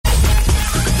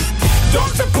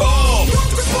Dokter Pop.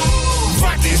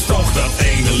 Wat is toch dat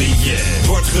ene liedje?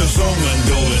 Wordt gezongen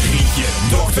door een gietje.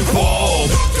 Dokter Pop.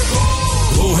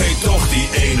 Hoe heet toch die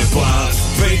ene plaat?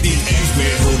 Weet niet eens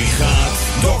meer hoe die gaat.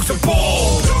 Dokter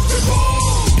Pop.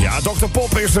 Ja, Dokter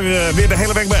Pop is er weer de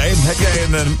hele week bij. Heb jij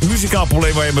een muzikaal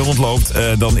probleem waar je mee rondloopt...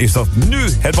 dan is dat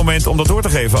nu het moment om dat door te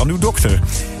geven aan uw dokter.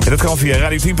 En dat kan via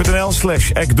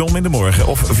radio10.nl/ekdom in de morgen.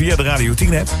 Of via de Radio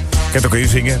 10 app. Kijk, dan kun je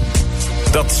zingen.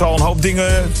 Dat zal een hoop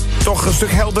dingen toch een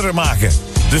stuk helderder maken.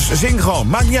 Dus zing gewoon,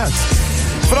 maakt niet uit.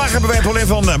 Vandaag hebben wij een probleem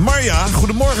van Marja.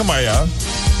 Goedemorgen, Marja.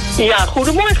 Ja,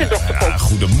 goedemorgen, Dokter Pop. Ja,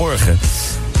 goedemorgen.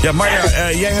 Ja,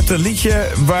 Marja, jij hebt een liedje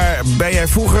waarbij jij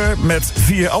vroeger met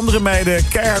 4 andere meiden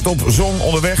keihard op zong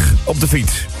onderweg op de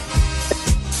fiets.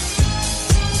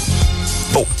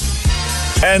 Oh.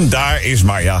 En daar is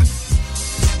Marja.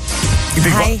 Ik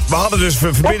denk, we hadden dus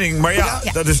een verbinding, maar ja,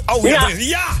 dat is... Oh, ja,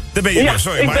 daar ben je weer.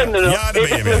 Sorry, Marja. Ja, daar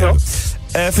ben je weer.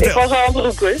 Vertel. Ik was al aan het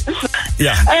roepen.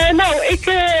 Ja. Nou, ik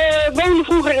woonde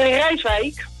vroeger in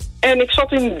Rijswijk. En ik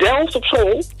zat in Delft op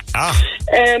school. Ah.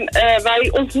 En wij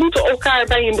ontmoetten elkaar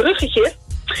bij een bruggetje.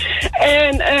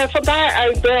 En van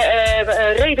daaruit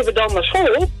reden we dan naar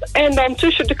school. En dan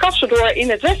tussen de kassen door in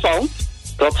het Westland.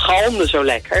 Dat galmde zo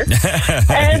lekker.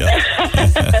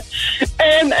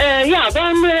 En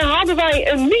dan hadden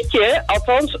wij een liedje.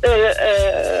 Althans,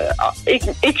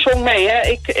 ik zong mee. Hè.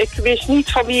 Ik wist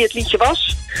niet van wie het liedje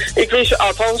was. Ik wist,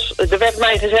 althans, er werd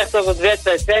mij gezegd dat het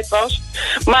wet was.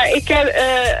 Maar ik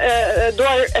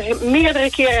door meerdere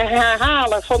keren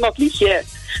herhalen van dat liedje...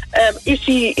 is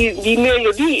die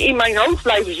melodie in mijn hoofd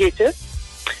blijven zitten.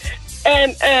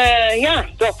 En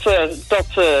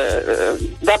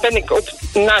daar ben ik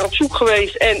naar op zoek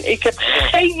geweest. En ik heb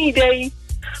geen idee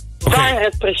waar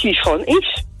het precies gewoon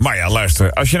is. Maar ja,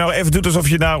 luister. Als je nou even doet alsof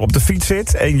je nou op de fiets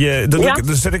zit... en dan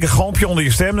zet ik een galmpje onder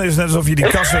je stem. Dan is het net alsof je die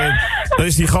kassen... dan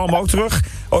is die galm ook terug.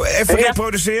 Oh, even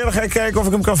reproduceren. Dan ga ik kijken of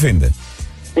ik hem kan vinden.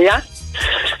 Ja.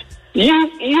 You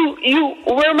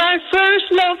were my first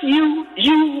love.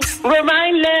 You were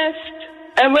my last.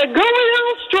 And we're going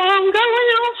on strong, going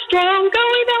on strong,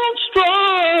 going on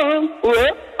strong.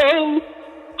 Oh.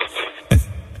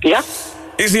 Ja?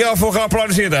 Is die al voor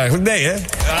geapplaudiseerd eigenlijk? Nee, hè? Ja,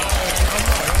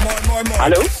 mooi.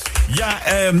 Hallo? Ja,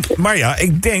 Marja,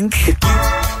 ik denk...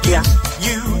 Ja.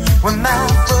 You were my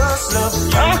first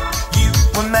love. You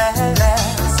were my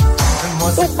last.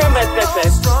 Van wet.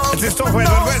 Het is toch wet,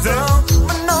 hè?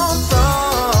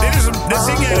 Dit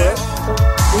zing jij, hè?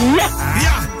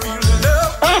 Ja!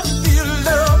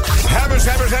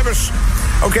 Hebbers.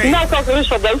 Oké. Nou, kan ik er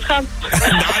rustig doodgaan.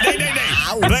 Nee.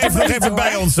 Blijf nog even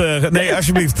bij ons. Nee,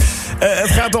 alsjeblieft. Het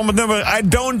gaat om het nummer I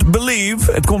Don't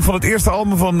Believe. Het komt van het eerste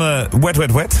album van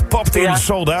Wet. Popped in,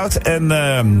 Sold Out. En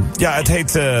het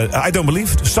heet I Don't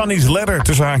Believe. Sonny's Letter,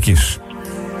 tussen haakjes.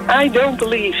 I Don't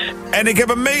Believe. En ik heb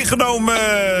hem meegenomen.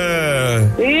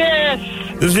 Yes.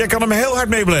 Dus jij kan hem heel hard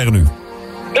meebeleggen nu.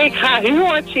 Ik ga heel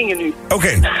hard zingen nu.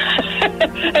 Oké.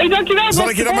 Hey, dankjewel. Zal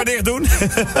ik je dan maar dicht doen? Is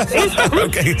goed.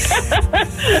 Oké.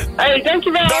 Hey,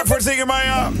 dankjewel. Dank voor het zingen,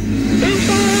 Marja. Is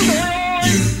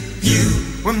goed. You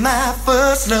were my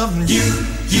first love.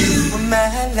 You were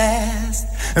my last.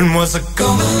 And was it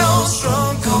coming on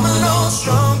strong, coming on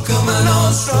strong, coming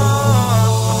on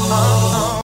strong.